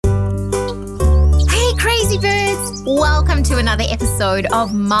Crazy Birds! Welcome to another episode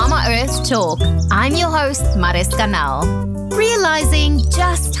of Mama Earth Talk. I'm your host, Mariska Nel. Realizing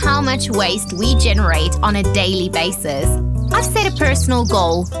just how much waste we generate on a daily basis, I've set a personal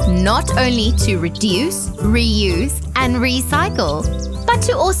goal not only to reduce, reuse, and recycle, but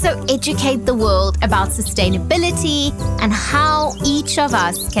to also educate the world about sustainability and how each of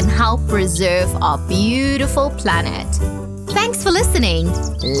us can help preserve our beautiful planet. Thanks for listening.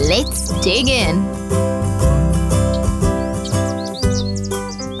 Let's dig in.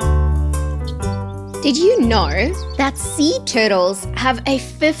 Did you know that sea turtles have a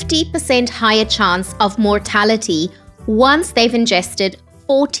 50% higher chance of mortality once they've ingested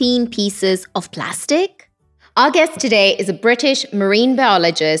 14 pieces of plastic? Our guest today is a British marine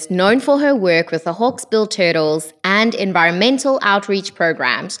biologist known for her work with the hawksbill turtles and environmental outreach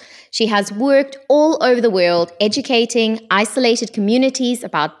programs. She has worked all over the world educating isolated communities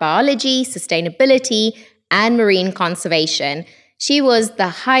about biology, sustainability, and marine conservation. She was the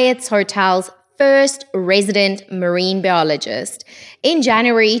Hyatt Hotel's first resident marine biologist. In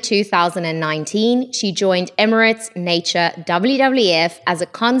January 2019, she joined Emirates Nature WWF as a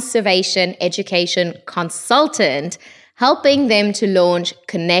conservation education consultant, helping them to launch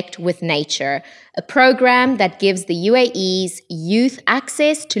Connect with Nature, a program that gives the UAE's youth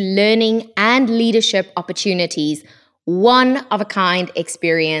access to learning and leadership opportunities, one-of-a-kind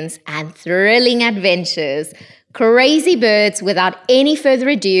experience, and thrilling adventures. Crazy Birds, without any further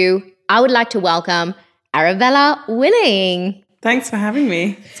ado, I would like to welcome Arabella Willing. Thanks for having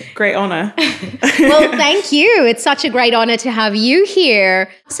me. It's a great honor. Well, thank you. It's such a great honor to have you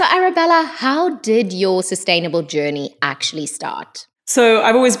here. So, Arabella, how did your sustainable journey actually start? So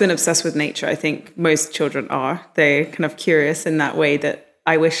I've always been obsessed with nature. I think most children are. They're kind of curious in that way that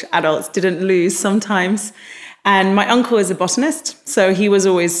I wish adults didn't lose sometimes. And my uncle is a botanist, so he was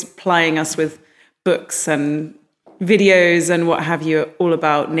always plying us with books and videos and what have you, all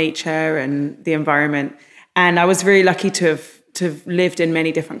about nature and the environment. And I was very lucky to have lived in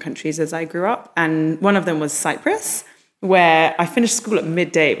many different countries as I grew up. And one of them was Cyprus, where I finished school at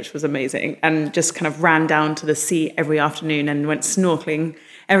midday, which was amazing, and just kind of ran down to the sea every afternoon and went snorkeling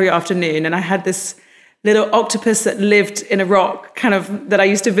every afternoon. And I had this little octopus that lived in a rock kind of that I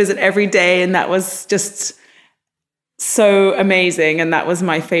used to visit every day. And that was just so amazing. And that was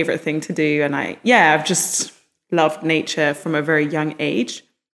my favorite thing to do. And I've just loved nature from a very young age.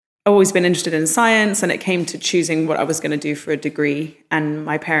 I've always been interested in science, and it came to choosing what I was going to do for a degree. And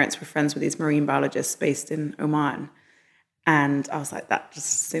my parents were friends with these marine biologists based in Oman. And I was like, that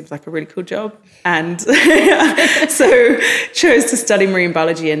just seems like a really cool job. And so chose to study marine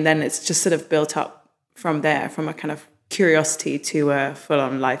biology. And then it's just sort of built up from there, from a kind of curiosity to a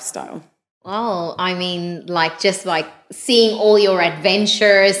full-on lifestyle. Well, I mean, just seeing all your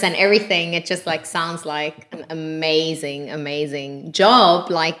adventures and everything, it just sounds like an amazing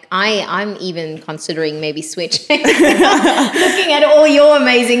job. I'm even considering maybe switching, looking at all your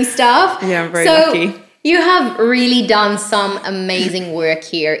amazing stuff. Yeah, I'm very lucky. You have really done some amazing work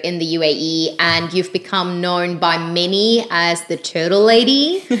here in the UAE, and you've become known by many as the Turtle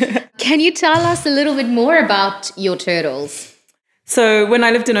Lady. Can you tell us a little bit more about your turtles? So when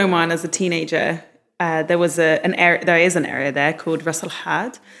I lived in Oman as a teenager, there is an area there called Ras Al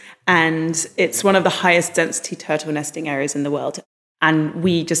Had, and it's one of the highest density turtle nesting areas in the world. And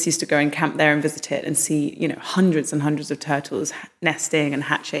we just used to go and camp there and visit it and see, hundreds and hundreds of turtles nesting and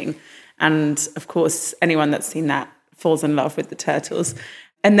hatching. And of course, anyone that's seen that falls in love with the turtles.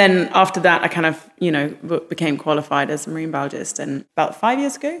 And then after that, I kind of, became qualified as a marine biologist. And about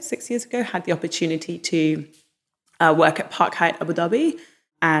 6 years ago, had the opportunity to work at Park Hyatt Abu Dhabi,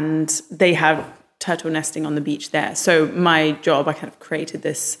 and they have turtle nesting on the beach there. So my job, I kind of created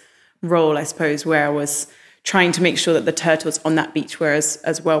this role, I suppose, where I was trying to make sure that the turtles on that beach were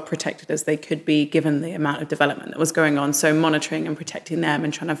as well protected as they could be given the amount of development that was going on. So monitoring and protecting them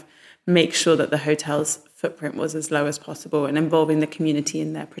and trying to make sure that the hotel's footprint was as low as possible and involving the community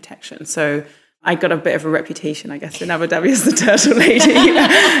in their protection. So I got a bit of a reputation, I guess, in Abu Dhabi as the turtle lady.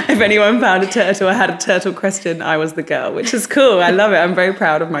 If anyone found a turtle or had a turtle question, I was the girl, which is cool. I love it. I'm very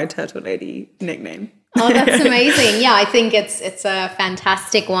proud of my turtle lady nickname. Oh, that's amazing. Yeah, I think it's a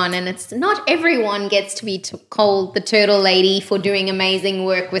fantastic one. And it's not everyone gets to be called the turtle lady for doing amazing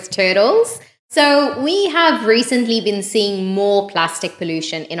work with turtles. So we have recently been seeing more plastic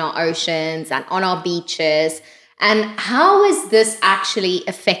pollution in our oceans and on our beaches. And how is this actually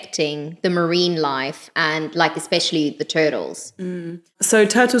affecting the marine life and especially the turtles? So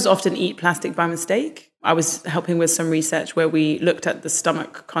turtles often eat plastic by mistake. I was helping with some research where we looked at the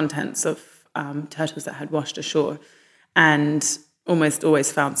stomach contents of turtles that had washed ashore and almost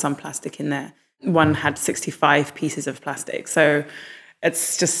always found some plastic in there. one had 65 pieces of plastic. So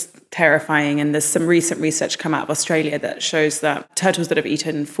it's just terrifying. And there's some recent research come out of Australia that shows that turtles that have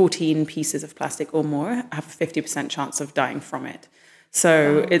eaten 14 pieces of plastic or more have a 50% chance of dying from it.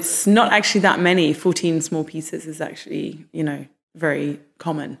 So it's not actually that many. 14 small pieces is actually, very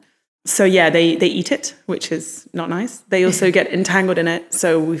common. So yeah, they eat it, which is not nice. They also get entangled in it.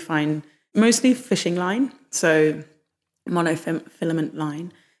 So we find mostly fishing line, so monofilament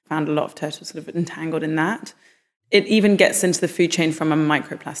line. Found a lot of turtles sort of entangled in that. It even gets into the food chain from a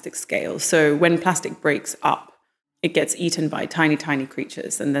microplastic scale. So when plastic breaks up, it gets eaten by tiny, tiny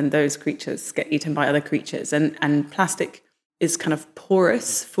creatures, and then those creatures get eaten by other creatures. And plastic is kind of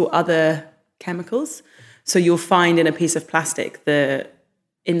porous for other chemicals. So you'll find in a piece of plastic the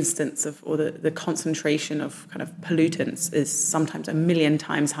instance of, or the concentration of kind of pollutants is sometimes 1 million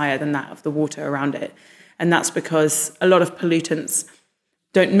times higher than that of the water around it. And that's because a lot of pollutants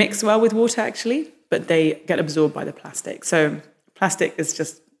don't mix well with water actually, but they get absorbed by the plastic. So plastic is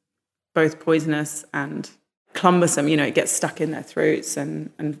just both poisonous and cumbersome. It gets stuck in their throats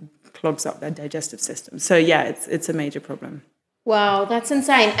and clogs up their digestive system. So yeah, it's a major problem. Wow, that's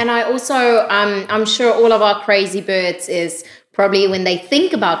insane. And I also, I'm sure all of our crazy birds is probably when they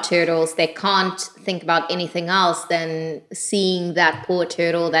think about turtles, they can't think about anything else than seeing that poor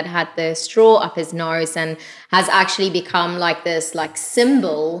turtle that had the straw up his nose and has actually become like this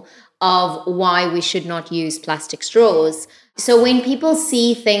symbol of why we should not use plastic straws. So when people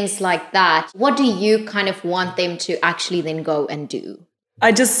see things like that, what do you kind of want them to actually then go and do?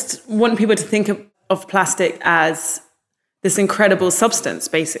 I just want people to think of plastic as this incredible substance,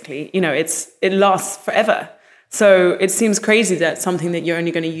 basically. It lasts forever. So it seems crazy that something that you're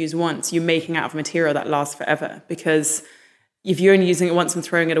only going to use once, you're making out of material that lasts forever. Because if you're only using it once and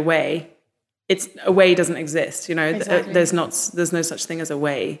throwing it away, away doesn't exist. Exactly. There's no such thing as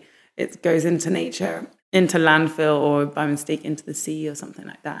away. It goes into nature, into landfill, or by mistake into the sea or something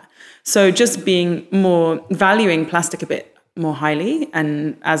like that. So just valuing plastic a bit more highly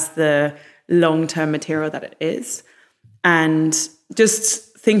and as the long-term material that it is, and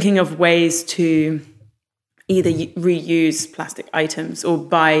just thinking of ways to either reuse plastic items or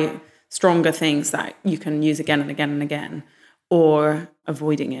buy stronger things that you can use again and again and again, or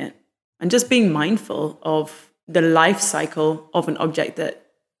avoiding it. And just being mindful of the life cycle of an object that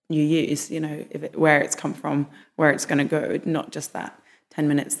you use, where it's come from, where it's going to go, not just that 10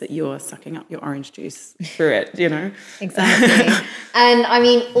 minutes that you're sucking up your orange juice through it, Exactly. And I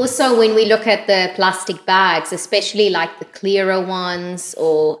mean, also when we look at the plastic bags, especially like the clearer ones,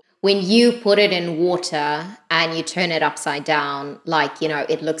 or when you put it in water and you turn it upside down,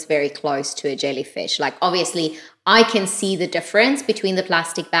 it looks very close to a jellyfish. Like, obviously, I can see the difference between the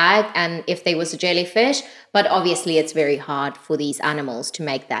plastic bag and if there was a jellyfish, but obviously it's very hard for these animals to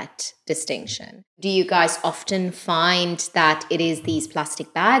make that distinction. Do you guys often find that it is these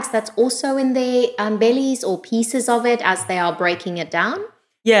plastic bags that's also in their bellies or pieces of it as they are breaking it down?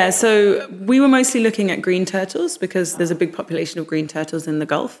 Yeah, so we were mostly looking at green turtles because there's a big population of green turtles in the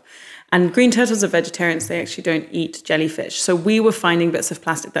Gulf. And green turtles are vegetarians. They actually don't eat jellyfish. So we were finding bits of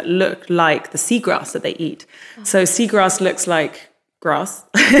plastic that looked like the seagrass that they eat. So seagrass looks like grass.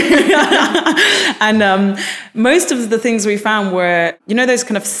 And most of the things we found were, those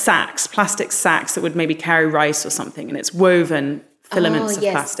kind of sacks, plastic sacks that would maybe carry rice or something, and it's woven filaments of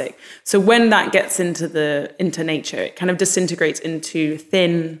plastic. So when that gets into nature, it kind of disintegrates into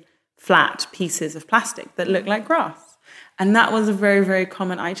thin, flat pieces of plastic that look like grass. And that was a very, very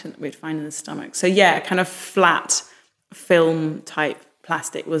common item that we'd find in the stomach. So yeah, kind of flat film type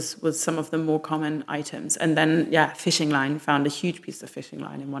plastic was some of the more common items. And then, fishing line, found a huge piece of fishing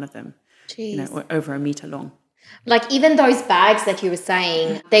line in one of them. Jeez. Over 1 meter long. Like even those bags that you were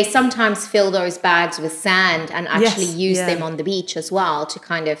saying, they sometimes fill those bags with sand and actually use them on the beach as well to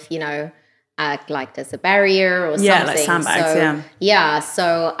kind of, act like there's a barrier or something. Yeah, like sandbags,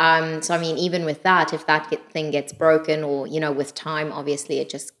 So I mean, even with that, if that thing gets broken or, with time, obviously it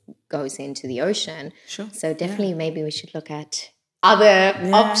just goes into the ocean. Sure. So definitely maybe we should look at other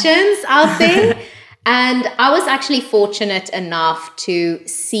options out there. And I was actually fortunate enough to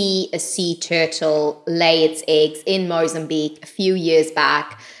see a sea turtle lay its eggs in Mozambique a few years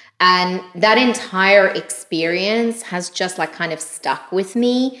back. And that entire experience has just kind of stuck with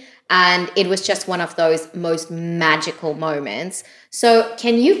me. And it was just one of those most magical moments. So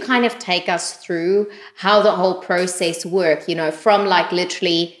can you kind of take us through how the whole process worked, from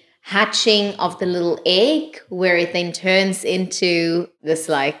literally hatching of the little egg, where it then turns into this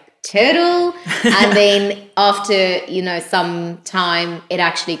turtle, and then after some time it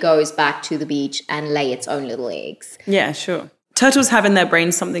actually goes back to the beach and lay its own little eggs? Yeah, sure. turtles have in their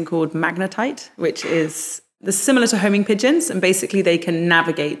brains something called magnetite, which is similar to homing pigeons. And basically they can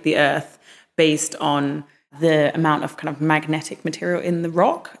navigate the earth based on the amount of kind of magnetic material in the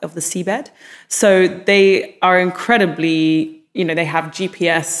rock of the seabed. So they are incredibly, they have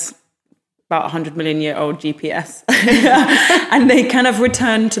GPS, about 100 million year old GPS, and they kind of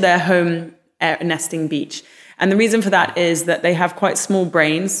return to their home nesting beach. And the reason for that is that they have quite small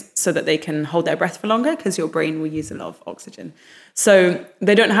brains so that they can hold their breath for longer, because your brain will use a lot of oxygen. So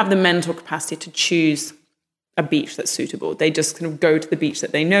they don't have the mental capacity to choose a beach that's suitable. They just kind of go to the beach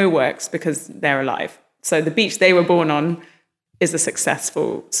that they know works because they're alive. So the beach they were born on is a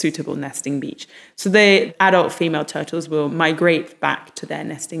successful, suitable nesting beach. So the adult female turtles will migrate back to their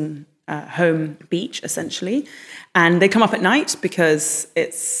nesting home beach, essentially. And they come up at night because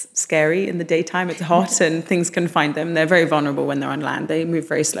it's scary in the daytime. It's hot and things can find them. They're very vulnerable when they're on land. They move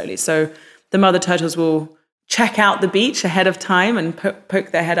very slowly. So the mother turtles will check out the beach ahead of time and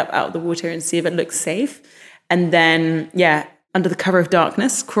poke their head up out of the water and see if it looks safe. And then, under the cover of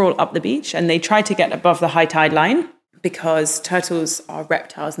darkness, crawl up the beach. And they try to get above the high tide line because turtles are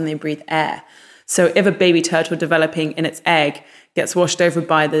reptiles and they breathe air. So if a baby turtle developing in its egg gets washed over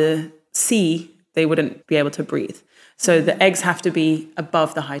by the sea, they wouldn't be able to breathe. So the eggs have to be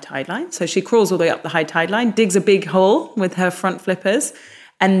above the high tide line. So she crawls all the way up the high tide line, digs a big hole with her front flippers,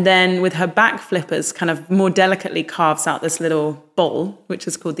 and then with her back flippers kind of more delicately carves out this little bowl, which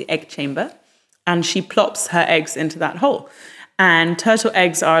is called the egg chamber. And she plops her eggs into that hole. And turtle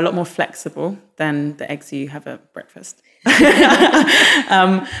eggs are a lot more flexible than the eggs you have at breakfast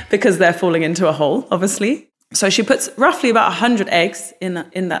because they're falling into a hole, obviously. So she puts roughly about 100 eggs in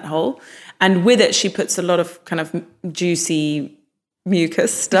that hole. And with it, she puts a lot of kind of juicy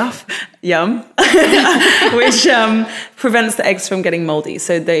mucus stuff, yum, which prevents the eggs from getting moldy.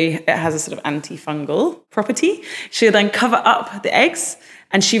 So it has a sort of antifungal property. She'll then cover up the eggs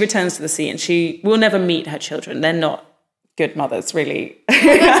and she returns to the sea, and she will never meet her children. They're not good mothers, really. That's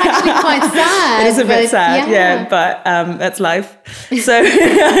actually quite sad. It is a bit sad, but that's life. So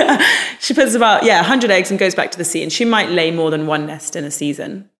she puts about 100 eggs and goes back to the sea, and she might lay more than one nest in a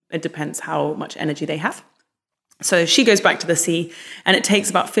season. It depends how much energy they have. So she goes back to the sea, and it takes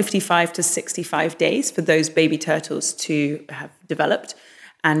about 55 to 65 days for those baby turtles to have developed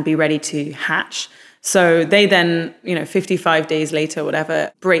and be ready to hatch. So they then, 55 days later,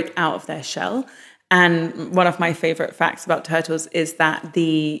 whatever, break out of their shell. And one of my favorite facts about turtles is that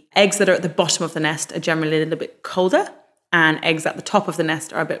the eggs that are at the bottom of the nest are generally a little bit colder, and eggs at the top of the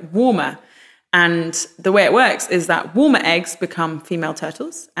nest are a bit warmer. And the way it works is that warmer eggs become female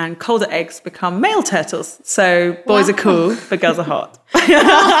turtles and colder eggs become male turtles. So boys are cool, but girls are hot.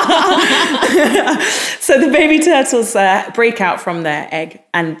 So the baby turtles break out from their egg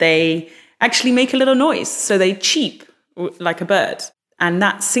and they actually make a little noise. So they cheep like a bird. And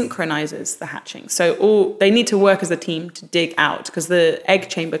that synchronizes the hatching. So they need to work as a team to dig out, because the egg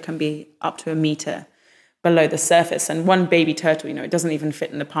chamber can be up to 1 meter below the surface. And one baby turtle, it doesn't even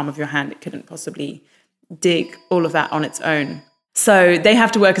fit in the palm of your hand. It couldn't possibly dig all of that on its own. So they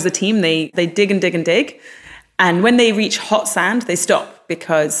have to work as a team. They dig and dig and dig. And when they reach hot sand, they stop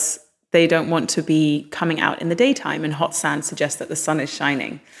because they don't want to be coming out in the daytime. And hot sand suggests that the sun is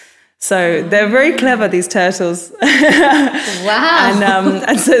shining. So they're very clever, these turtles. Wow.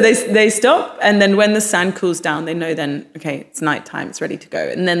 And so they stop. And then when the sand cools down, they know then, okay, it's nighttime, it's ready to go.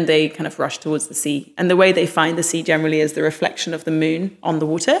 And then they kind of rush towards the sea. And the way they find the sea generally is the reflection of the moon on the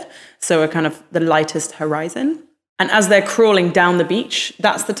water. So a kind of the lightest horizon. And as they're crawling down the beach,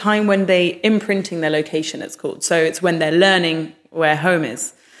 that's the time when they imprinting their location, it's called. So it's when they're learning where home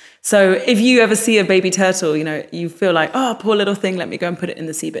is. So if you ever see a baby turtle, you feel like, oh, poor little thing, let me go and put it in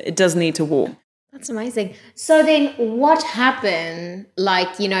the sea. But it does need to warm. That's amazing. So then what happened?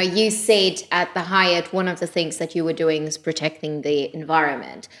 Like, you said at the Hyatt, one of the things that you were doing is protecting the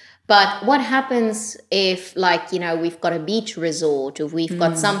environment. But what happens if, we've got a beach resort, or we've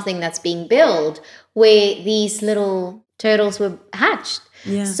got something that's being built where these little turtles were hatched?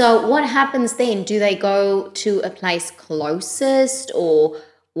 Yeah. So what happens then? Do they go to a place closest, or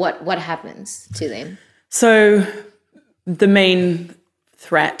what happens to them? So the main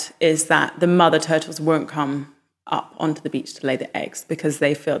threat is that the mother turtles won't come up onto the beach to lay the eggs because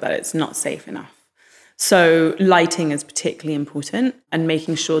they feel that it's not safe enough. So lighting is particularly important, and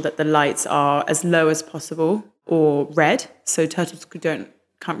making sure that the lights are as low as possible or red. So turtles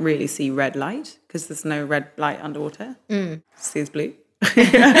can't really see red light because there's no red light underwater. Sees blue.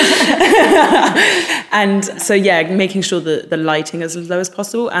 And so, making sure that the lighting is as low as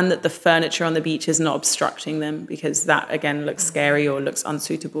possible and that the furniture on the beach is not obstructing them, because that, again, looks scary or looks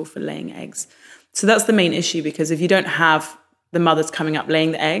unsuitable for laying eggs. So that's the main issue, because if you don't have the mother's coming up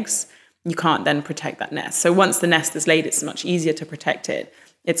laying the eggs, you can't then protect that nest. So once the nest is laid, it's much easier to protect it.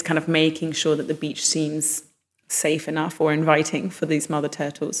 It's kind of making sure that the beach seems safe enough or inviting for these mother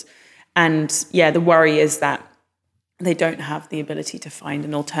turtles. And yeah, the worry is that they don't have the ability to find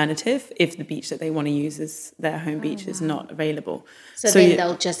an alternative if the beach that they want to use as their home beach is not available. So then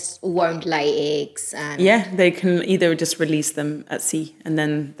they'll just won't lay eggs. And yeah, they can either just release them at sea and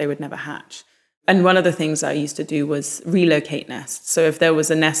then they would never hatch. And one of the things I used to do was relocate nests. So if there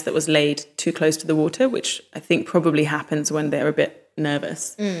was a nest that was laid too close to the water, which I think probably happens when they're a bit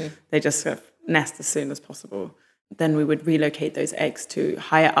nervous, they just sort of nest as soon as possible. Then we would relocate those eggs to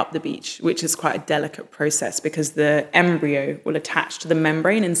higher up the beach, which is quite a delicate process because the embryo will attach to the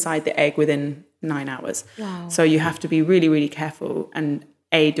membrane inside the egg within 9 hours. Wow. So you have to be really, really careful and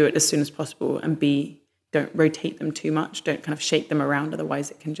A, do it as soon as possible, and B, don't rotate them too much. Don't kind of shake them around, otherwise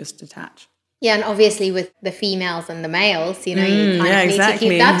it can just detach. Yeah, and obviously with the females and the males, you know, you kind of need to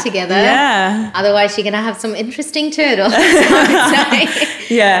keep that together. Yeah. Otherwise, you're going to have some interesting turtles.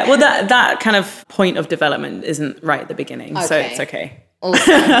 Yeah, well, that kind of point of development isn't right at the beginning, so it's okay.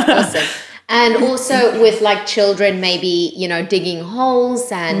 Awesome. And also with like children maybe, you know, digging holes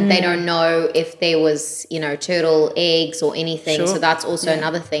and they don't know if there was, you know, turtle eggs or anything. Sure. So that's also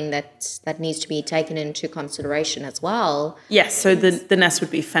another thing that needs to be taken into consideration as well. Yes, so the nest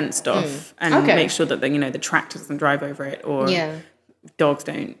would be fenced off and make sure that the tractor doesn't drive over it or dogs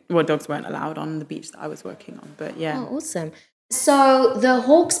weren't allowed on the beach that I was working on. But yeah. Oh, awesome. So the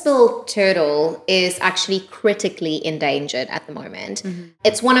hawksbill turtle is actually critically endangered at the moment.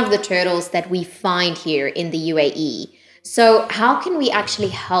 It's one of the turtles that we find here in the UAE. So how can we actually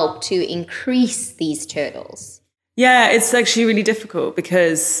help to increase these turtles? Yeah, it's actually really difficult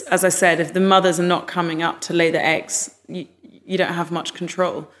because, as I said, if the mothers are not coming up to lay the eggs, you don't have much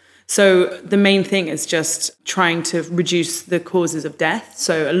control. So the main thing is just trying to reduce the causes of death.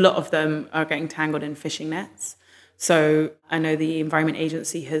 So a lot of them are getting tangled in fishing nets. So I know the Environment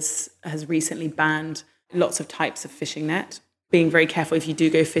Agency has recently banned lots of types of fishing net, being very careful if you do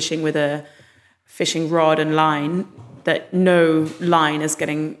go fishing with a fishing rod and line, that no line is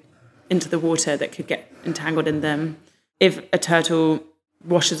getting into the water that could get entangled in them. If a turtle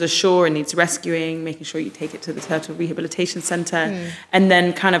washes ashore and needs rescuing, making sure you take it to the Turtle Rehabilitation Centre, and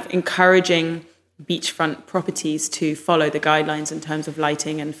then kind of encouraging beachfront properties to follow the guidelines in terms of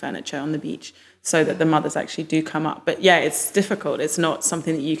lighting and furniture on the beach, so that the mothers actually do come up. But yeah, it's difficult. It's not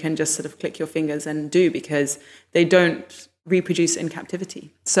something that you can just sort of click your fingers and do because they don't reproduce in captivity.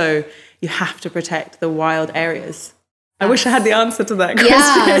 So you have to protect the wild areas. I wish I had the answer to that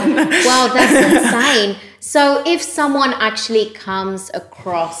question. Yeah, wow, that's insane. So if someone actually comes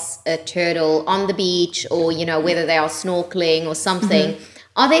across a turtle on the beach or, you know, whether they are snorkeling or something,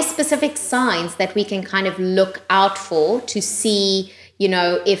 are there specific signs that we can kind of look out for to see, you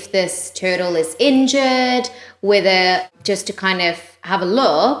know, if this turtle is injured, whether just to kind of have a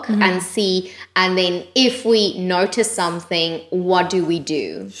look and see, and then if we notice something, what do we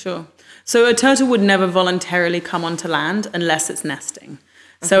do? Sure. So a turtle would never voluntarily come onto land unless it's nesting.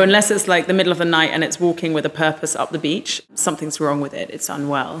 So unless it's like the middle of the night and it's walking with a purpose up the beach, something's wrong with it, it's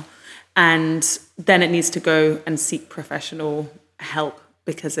unwell. And then it needs to go and seek professional help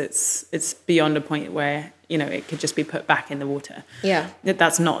because it's beyond a point where, you know, it could just be put back in the water. Yeah.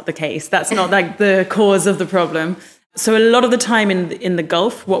 That's not the case. That's not like the cause of the problem. So a lot of the time in the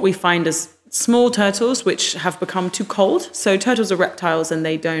Gulf, what we find is small turtles which have become too cold. So turtles are reptiles and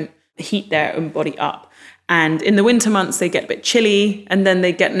they don't heat their own body up. And in the winter months, they get a bit chilly and then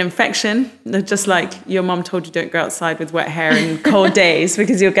they get an infection. They're just like your mum told you, don't go outside with wet hair in cold days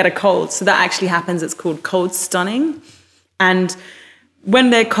because you'll get a cold. So that actually happens. It's called cold stunning. And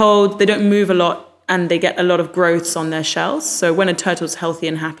when they're cold, they don't move a lot and they get a lot of growths on their shells. So when a turtle's healthy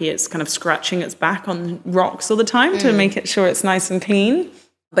and happy, it's kind of scratching its back on rocks all the time to make it sure it's nice and clean.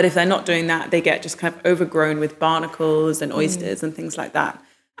 But if they're not doing that, they get just kind of overgrown with barnacles and oysters and things like that.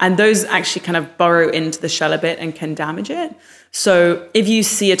 And those actually kind of burrow into the shell a bit and can damage it. So if you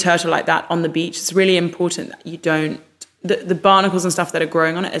see a turtle like that on the beach, it's really important that you don't, the barnacles and stuff that are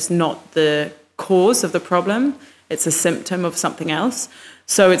growing on it is not the cause of the problem. It's a symptom of something else.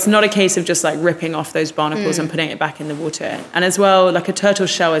 So it's not a case of just like ripping off those barnacles and putting it back in the water. And as well, like a turtle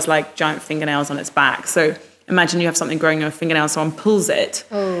shell is like giant fingernails on its back. So imagine you have something growing on your fingernail, someone pulls it.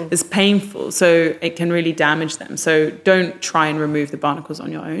 It's painful, so it can really damage them. So don't try and remove the barnacles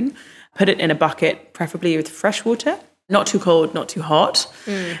on your own. Put it in a bucket, preferably with fresh water, not too cold, not too hot.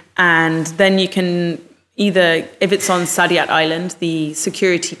 And then you can either, if it's on Saadiyat Island, the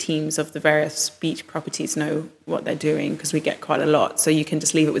security teams of the various beach properties know what they're doing because we get quite a lot. So you can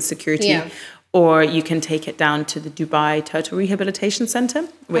just leave it with security. or you can take it down to the Dubai Turtle Rehabilitation Center,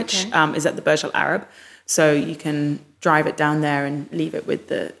 which is at the Burj Al Arab. So you can drive it down there and leave it with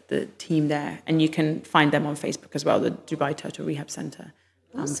the team there. And you can find them on Facebook as well, the Dubai Turtle Rehab Center.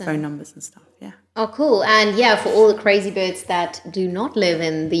 Phone numbers and stuff, yeah. Oh, cool. And yeah, for all the crazy birds that do not live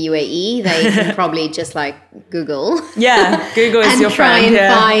in the UAE, they can probably just like Google. Yeah, Google is your friend. And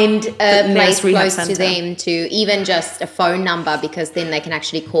try and find a place close center to them, to even just a phone number, because then they can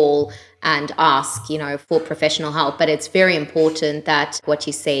actually call and ask, for professional help. But it's very important that what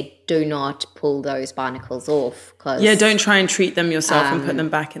you said, do not pull those barnacles off. Yeah, don't try and treat them yourself and put them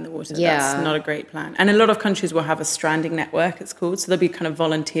back in the water. Yeah. That's not a great plan. And a lot of countries will have a stranding network, it's called. So there'll be kind of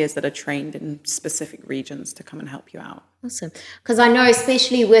volunteers that are trained in specific regions to come and help you out. Awesome. Because I know,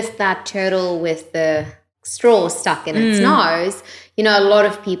 especially with that turtle with the straw stuck in its nose, a lot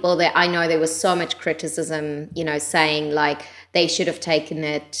of people that I know, there was so much criticism, saying like, they should have taken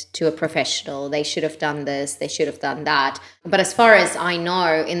it to a professional. They should have done this. They should have done that. But as far as I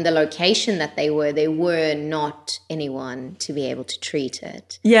know, in the location that they were not anyone to be able to treat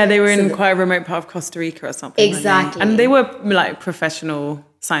it. Yeah, they were in quite a remote part of Costa Rica or something. Exactly. And they were like professional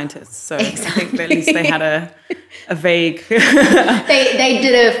scientists. So exactly. I think at least they had a vague... they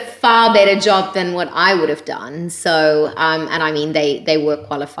did a far better job than what I would have done. So, and I mean, they were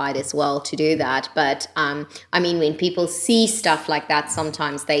qualified as well to do that. But I mean, when people see stuff like that,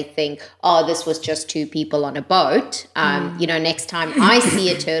 sometimes they think, oh, this was just two people on a boat. Next time I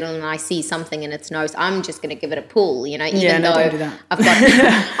see a turtle and I see something in its nose, I'm just going to give it a pull, even though don't do that.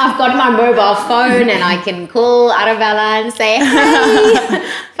 I've got my mobile phone and I can call Arabella and say,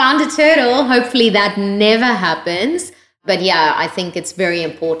 hey, found a turtle. Hopefully that never happens. But yeah, I think it's very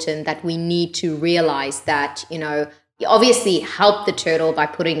important that we need to realize that, you obviously help the turtle by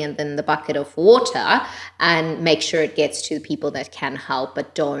putting it in the bucket of water and make sure it gets to the people that can help,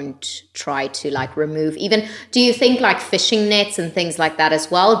 but don't try to like remove even. Do you think like fishing nets and things like that as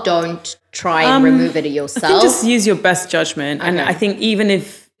well? Don't try and remove it yourself. I think just use your best judgment. Okay. And I think even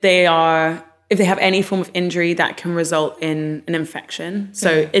if they have any form of injury, that can result in an infection.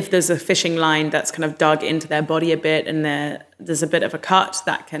 So if there's a fishing line that's kind of dug into their body a bit and there's a bit of a cut,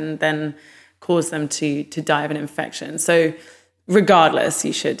 that can then cause them to die of an infection. So regardless,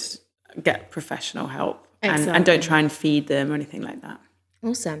 you should get professional help and don't try and feed them or anything like that.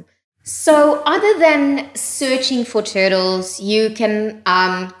 Awesome. So other than searching for turtles, you can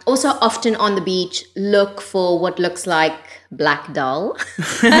also often on the beach look for what looks like black dull,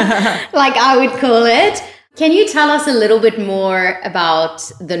 like I would call it. Can you tell us a little bit more about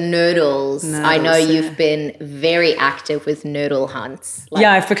the nurdles? I know you've been very active with nurdle hunts.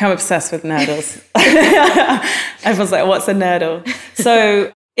 Yeah, I've become obsessed with nurdles. Everyone's like, what's a nurdle?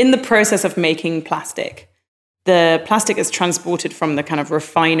 So in the process of making plastic, the plastic is transported from the kind of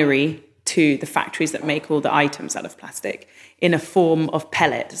refinery to the factories that make all the items out of plastic in a form of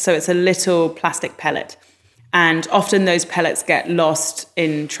pellet. So it's a little plastic pellet. And often those pellets get lost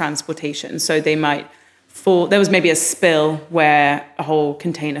in transportation. So they might fall. There was maybe a spill where a whole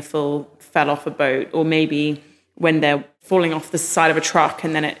container full fell off a boat, or maybe when they're falling off the side of a truck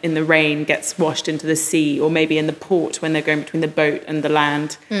and then it, in the rain, gets washed into the sea, or maybe in the port when they're going between the boat and the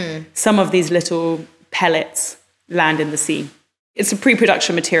land. Some of these little pellets land in the sea. It's a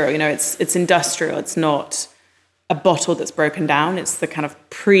pre-production material, it's industrial. It's not a bottle that's broken down. It's the kind of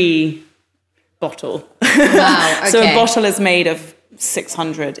pre-bottle. Wow, okay. So a bottle is made of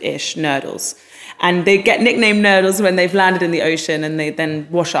 600-ish nurdles. And they get nicknamed nurdles when they've landed in the ocean and they then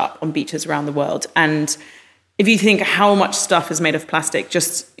wash up on beaches around the world. And if you think how much stuff is made of plastic,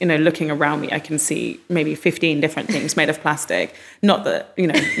 just, looking around me, I can see maybe 15 different things made of plastic. Not that,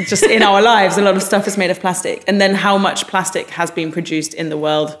 just in our lives, a lot of stuff is made of plastic. And then how much plastic has been produced in the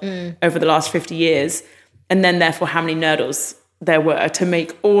world over the last 50 years. And then therefore how many nurdles there were to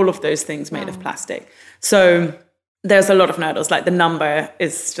make all of those things made of plastic. So there's a lot of nurdles. Like the number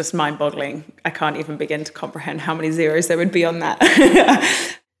is just mind-boggling. I can't even begin to comprehend how many zeros there would be on that.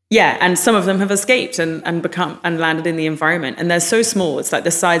 Yeah, and some of them have escaped and landed in the environment. And they're so small, it's like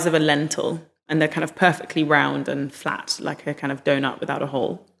the size of a lentil, and they're kind of perfectly round and flat, like a kind of donut without a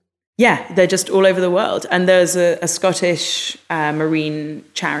hole. Yeah, they're just all over the world. And there's a Scottish marine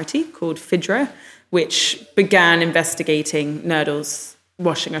charity called FIDRA, which began investigating nurdles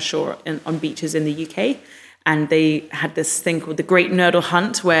washing ashore on beaches in the UK. And they had this thing called the Great Nurdle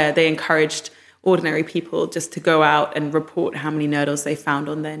Hunt, where they encouraged ordinary people just to go out and report how many nurdles they found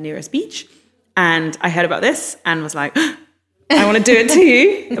on their nearest beach. And I heard about this and was like, I want to do it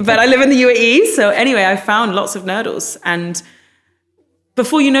too. But I live in the UAE. So anyway, I found lots of nurdles. And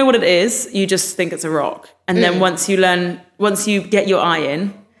before you know what it is, you just think it's a rock. And then once you get your eye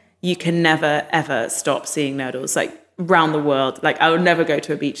in, you can never, ever stop seeing nurdles, like around the world. Like I would never go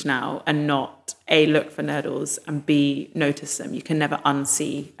to a beach now and not A, look for nurdles, and B, notice them. You can never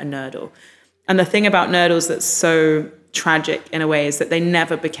unsee a nurdle. And the thing about nurdles that's so tragic in a way is that they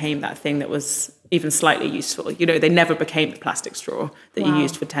never became that thing that was even slightly useful. You know, they never became the plastic straw that you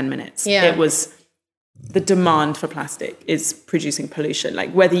used for 10 minutes. Yeah. It was the demand for plastic is producing pollution.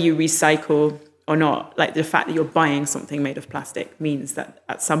 Like whether you recycle or not, like the fact that you're buying something made of plastic means that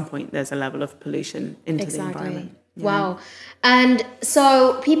at some point there's a level of pollution into the environment. Yeah. Wow. And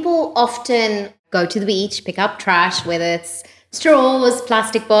so people often go to the beach, pick up trash, whether it's straws,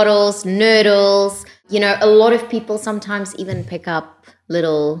 plastic bottles, nurdles. You know, a lot of people sometimes even pick up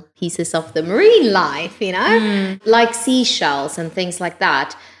little pieces of the marine life, you know, like seashells and things like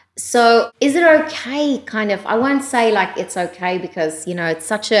that. So is it okay kind of, I won't say like it's okay because, you know, it's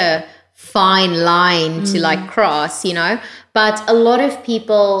such a fine line to like cross, you know, but a lot of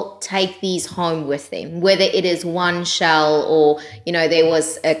people take these home with them, whether it is one shell or, you know, there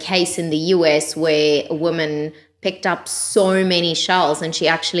was a case in the US where a woman picked up so many shells and she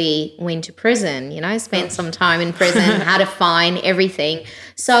actually went to prison, you know, spent some time in prison, had a fine, everything.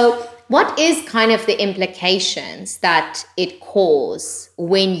 So what is kind of the implications that it cause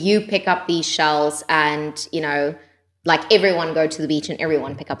when you pick up these shells and, you know, like everyone go to the beach and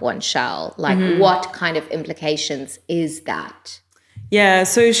everyone pick up one shell? Like what kind of implications is that? Yeah,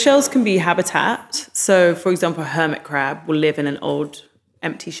 so shells can be habitat. So for example, a hermit crab will live in an old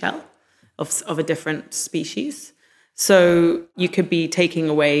empty shell of a different species. So you could be taking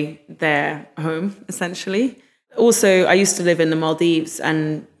away their home, essentially. Also, I used to live in the Maldives,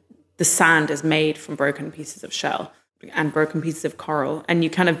 and the sand is made from broken pieces of shell and broken pieces of coral. And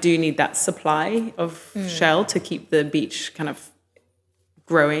you kind of do need that supply of shell to keep the beach kind of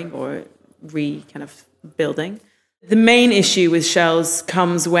growing or kind of building. The main issue with shells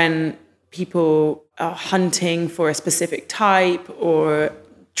comes when people are hunting for a specific type or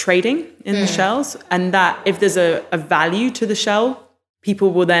trading in the shells. And that if there's a value to the shell,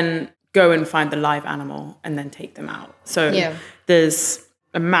 people will then go and find the live animal and then take them out. So there's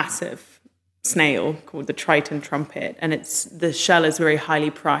a massive snail called the Triton trumpet, and the shell is very highly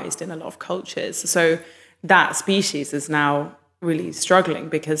prized in a lot of cultures. So that species is now really struggling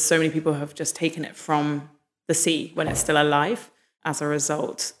because so many people have just taken it from the sea when it's still alive. As a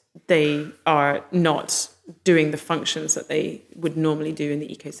result, they are not doing the functions that they would normally do in the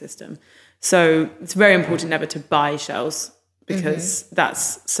ecosystem. So it's very important never to buy shells because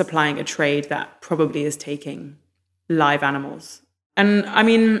that's supplying a trade that probably is taking live animals. And I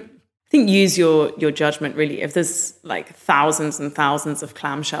mean, I think use your judgment really. If there's like thousands and thousands of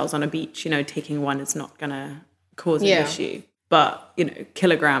clamshells on a beach, you know, taking one is not going to cause an issue. But, you know,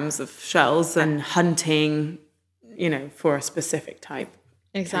 kilograms of shells and hunting, you know, for a specific type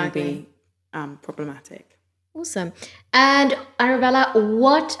can be problematic. Awesome. And Arabella,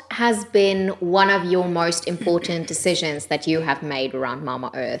 what has been one of your most important decisions that you have made around Mama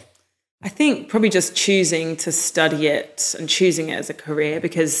Earth? I think probably just choosing to study it and choosing it as a career,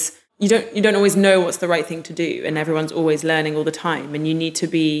 because you don't always know what's the right thing to do, and everyone's always learning all the time, and you need to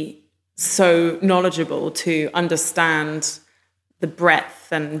be so knowledgeable to understand the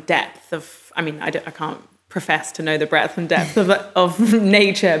breadth and depth of, I mean, I can't profess to know the breadth and depth of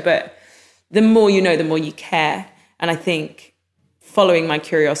nature, but the more you know, the more you care. And I think following my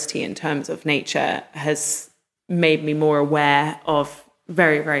curiosity in terms of nature has made me more aware of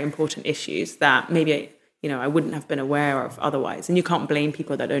very, very important issues that maybe, you know, I wouldn't have been aware of otherwise. And you can't blame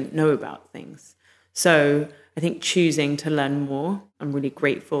people that don't know about things. So I think choosing to learn more, I'm really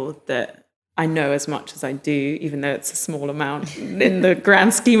grateful that I know as much as I do, even though it's a small amount in the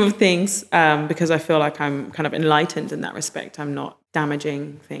grand scheme of things, because I feel like I'm kind of enlightened in that respect. I'm not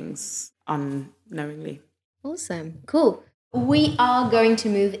damaging things unknowingly. Awesome. Cool. We are going to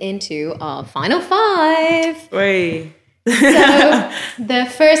move into our final 5. Oi. So the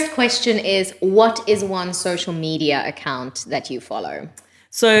first question is, what is one social media account that you follow?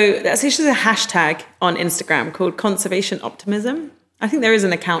 So that's actually a hashtag on Instagram called Conservation Optimism. I think there is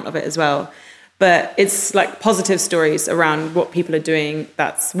an account of it as well, but it's like positive stories around what people are doing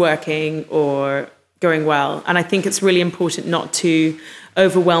that's working or going well. And I think it's really important not to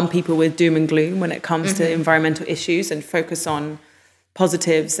overwhelm people with doom and gloom when it comes to environmental issues, and focus on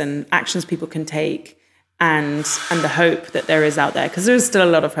positives and actions people can take and the hope that there is out there, because there is still a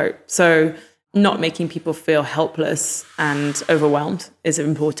lot of hope. So not making people feel helpless and overwhelmed is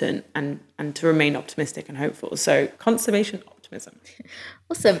important, and to remain optimistic and hopeful. So conservation optimism.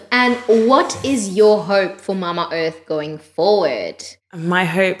 Awesome. And what is your hope for Mama Earth going forward? My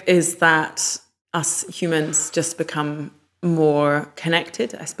hope is that us humans just become more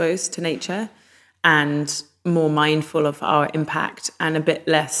connected, I suppose, to nature and more mindful of our impact and a bit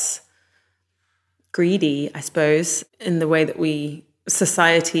less greedy, I suppose, in the way that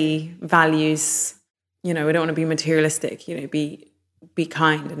society values, we don't want to be materialistic, be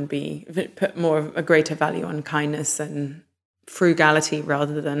kind and put more of a greater value on kindness and frugality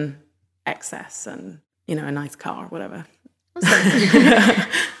rather than excess and, a nice car or whatever. Awesome.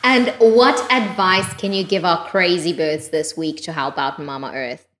 And what advice can you give our crazy birds this week to help out Mama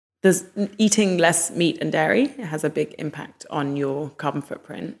Earth? There's eating less meat and dairy. It has a big impact on your carbon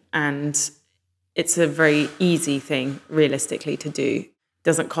footprint. And it's a very easy thing, realistically, to do.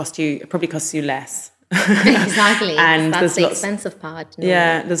 It probably costs you less. Exactly. And that's the expensive part. No?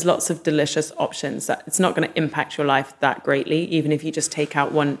 Yeah, there's lots of delicious options that it's not going to impact your life that greatly, even if you just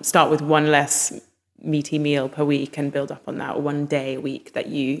start with one less meaty meal per week and build up on that, or one day a week that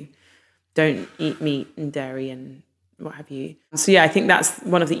you don't eat meat and dairy and what have you. So yeah, I think that's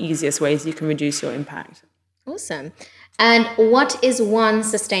one of the easiest ways you can reduce your impact. Awesome. And what is one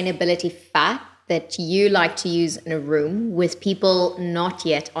sustainability fact that you like to use in a room with people not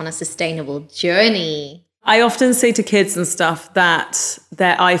yet on a sustainable journey? I often say to kids and stuff that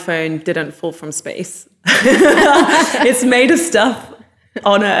their iPhone didn't fall from space. It's made of stuff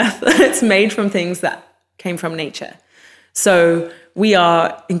on Earth. It's made from things that came from nature. So we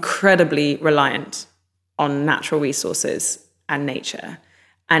are incredibly reliant on natural resources and nature.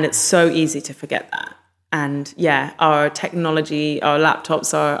 And it's so easy to forget that. And yeah, our technology, our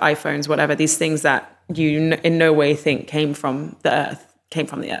laptops, our iPhones, whatever, these things that you in no way think came from the earth.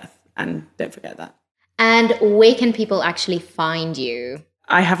 And don't forget that. And where can people actually find you?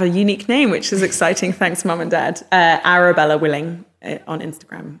 I have a unique name, which is exciting. Thanks, Mum and Dad. Arabella Willing on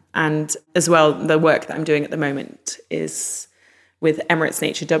Instagram. And as well, the work that I'm doing at the moment is with Emirates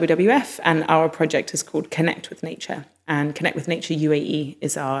Nature WWF. And our project is called Connect with Nature. And Connect with Nature UAE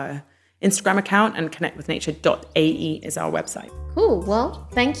is our Instagram account, and connectwithnature.ae is our website. Cool. Well,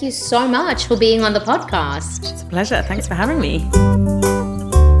 thank you so much for being on the podcast. It's a pleasure. Thanks for having me.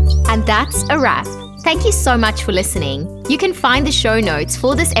 And that's a wrap. Thank you so much for listening. You can find the show notes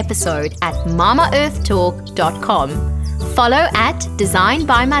for this episode at mamaearthtalk.com. Follow at Design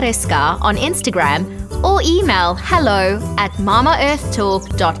by Mariska on Instagram or email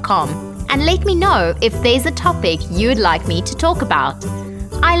hello@mamaearthtalk.com and let me know if there's a topic you'd like me to talk about.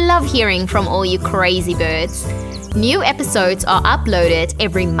 I love hearing from all you crazy birds. New episodes are uploaded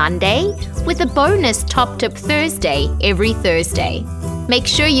every Monday with a bonus Top Tip Thursday every Thursday. Make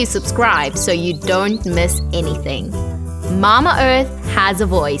sure you subscribe so you don't miss anything. Mama Earth has a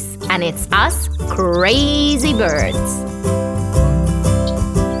voice, and it's us crazy birds.